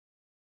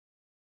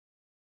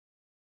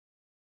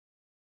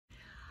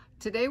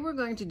Today we're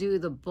going to do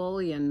the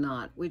bullion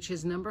knot, which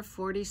is number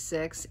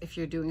 46 if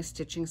you're doing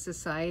Stitching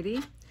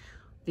Society.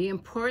 The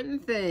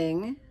important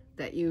thing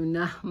that you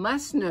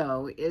must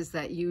know is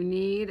that you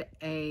need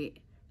a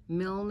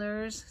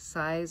milliner's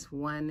size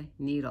 1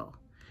 needle.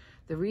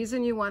 The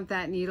reason you want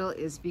that needle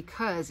is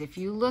because if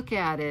you look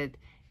at it,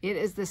 it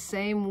is the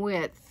same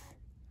width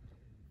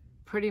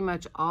pretty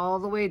much all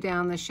the way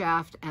down the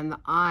shaft, and the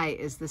eye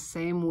is the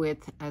same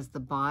width as the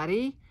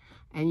body.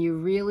 And you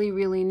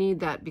really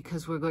need that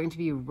because we're going to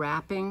be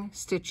wrapping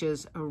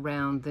stitches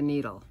around the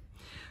needle.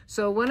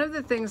 So one of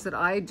the things that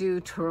I do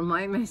to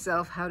remind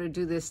myself how to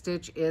do this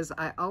stitch is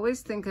I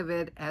always think of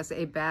it as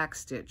a back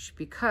stitch,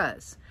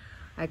 because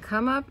I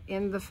come up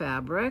in the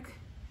fabric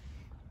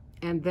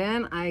and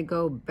then I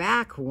go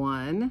back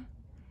one,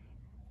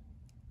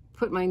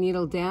 put my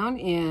needle down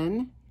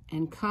in,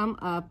 and come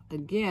up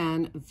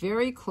again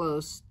very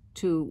close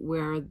to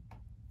where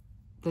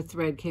the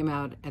thread came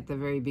out at the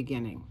very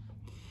beginning.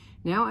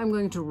 Now I'm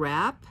going to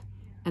wrap,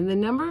 and the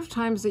number of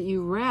times that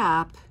you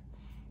wrap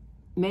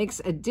makes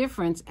a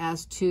difference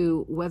as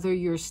to whether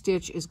your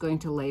stitch is going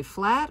to lay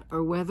flat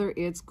or whether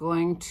it's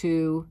going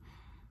to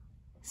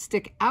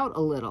stick out a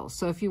little.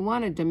 So if you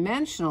want a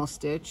dimensional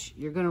stitch,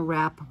 you're going to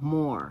wrap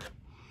more.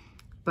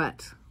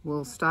 But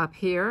we'll stop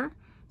here.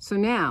 So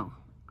now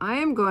I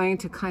am going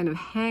to kind of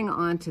hang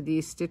on to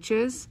these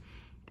stitches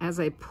as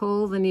I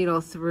pull the needle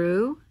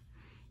through.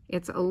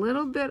 It's a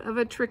little bit of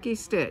a tricky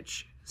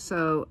stitch.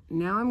 So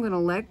now I'm going to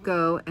let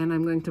go and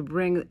I'm going to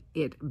bring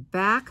it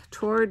back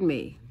toward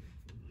me.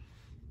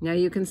 Now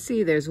you can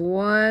see there's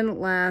one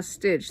last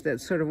stitch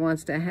that sort of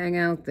wants to hang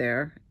out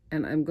there,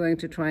 and I'm going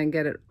to try and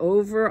get it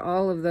over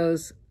all of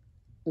those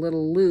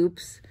little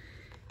loops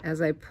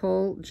as I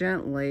pull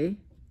gently.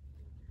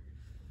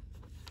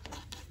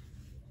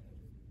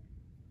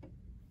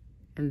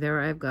 And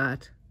there I've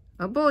got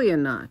a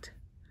bullion knot.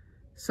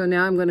 So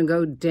now I'm going to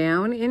go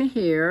down in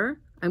here.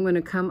 I'm going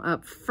to come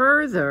up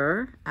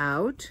further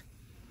out,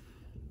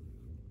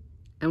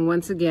 and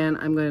once again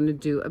I'm going to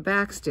do a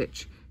back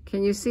stitch.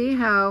 Can you see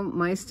how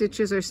my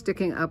stitches are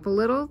sticking up a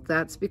little?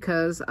 That's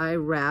because I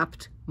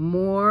wrapped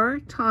more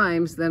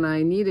times than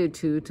I needed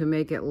to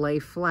make it lay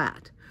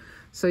flat.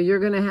 So you're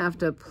going to have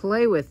to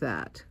play with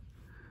that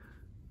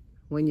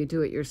when you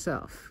do it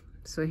yourself.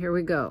 So here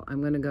we go.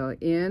 I'm going to go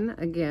in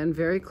again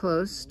very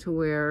close to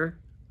where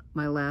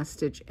my last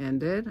stitch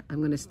ended. I'm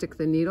going to stick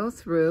the needle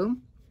through,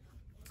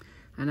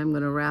 and I'm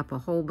going to wrap a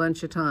whole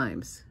bunch of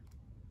times.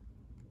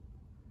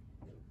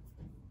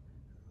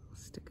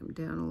 Stick them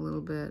down a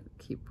little bit,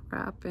 keep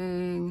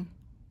wrapping.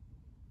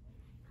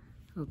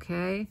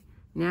 Okay,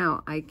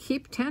 now I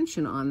keep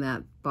tension on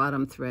that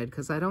bottom thread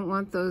because I don't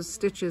want those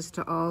stitches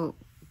to all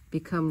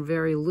become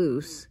very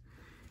loose.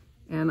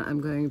 And I'm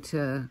going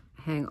to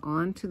hang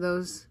on to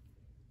those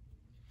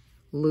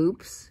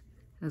loops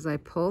as I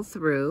pull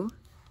through.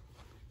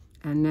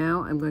 And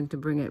now I'm going to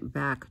bring it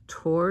back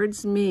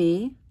towards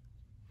me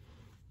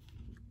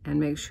and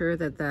make sure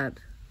that that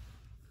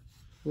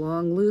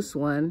long loose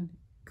one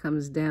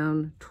comes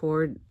down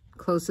toward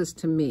closest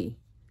to me.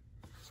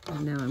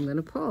 And now I'm going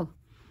to pull.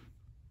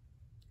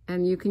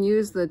 And you can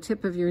use the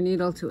tip of your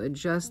needle to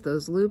adjust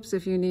those loops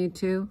if you need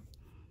to.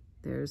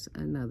 There's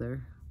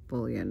another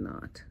bullion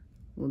knot.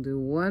 We'll do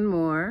one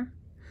more.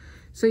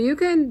 So you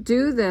can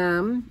do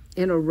them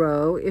in a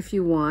row if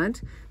you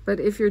want, but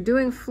if you're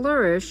doing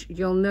flourish,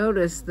 you'll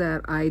notice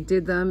that I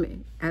did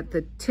them at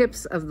the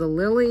tips of the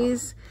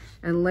lilies,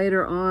 and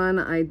later on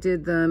I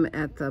did them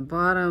at the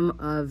bottom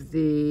of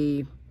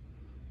the,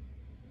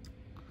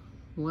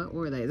 what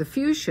were they? The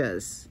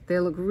fuchsias. They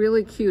look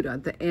really cute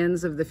at the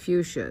ends of the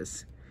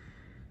fuchsias.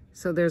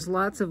 So there's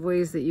lots of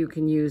ways that you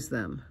can use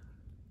them.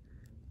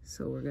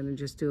 So we're going to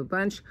just do a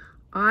bunch.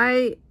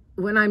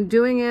 When I'm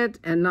doing it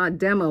and not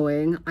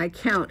demoing, I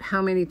count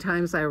how many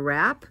times I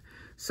wrap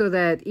so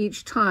that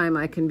each time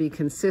I can be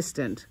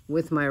consistent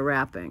with my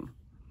wrapping.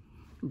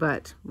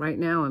 But right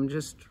now I'm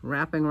just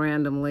wrapping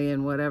randomly,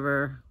 and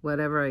whatever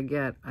I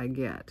get, I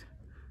get.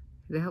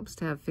 It helps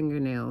to have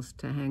fingernails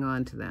to hang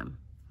on to them.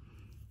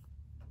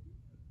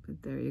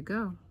 But there you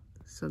go.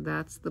 So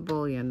that's the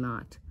bullion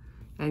knot.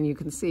 And you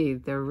can see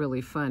they're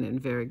really fun in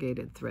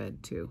variegated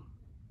thread too.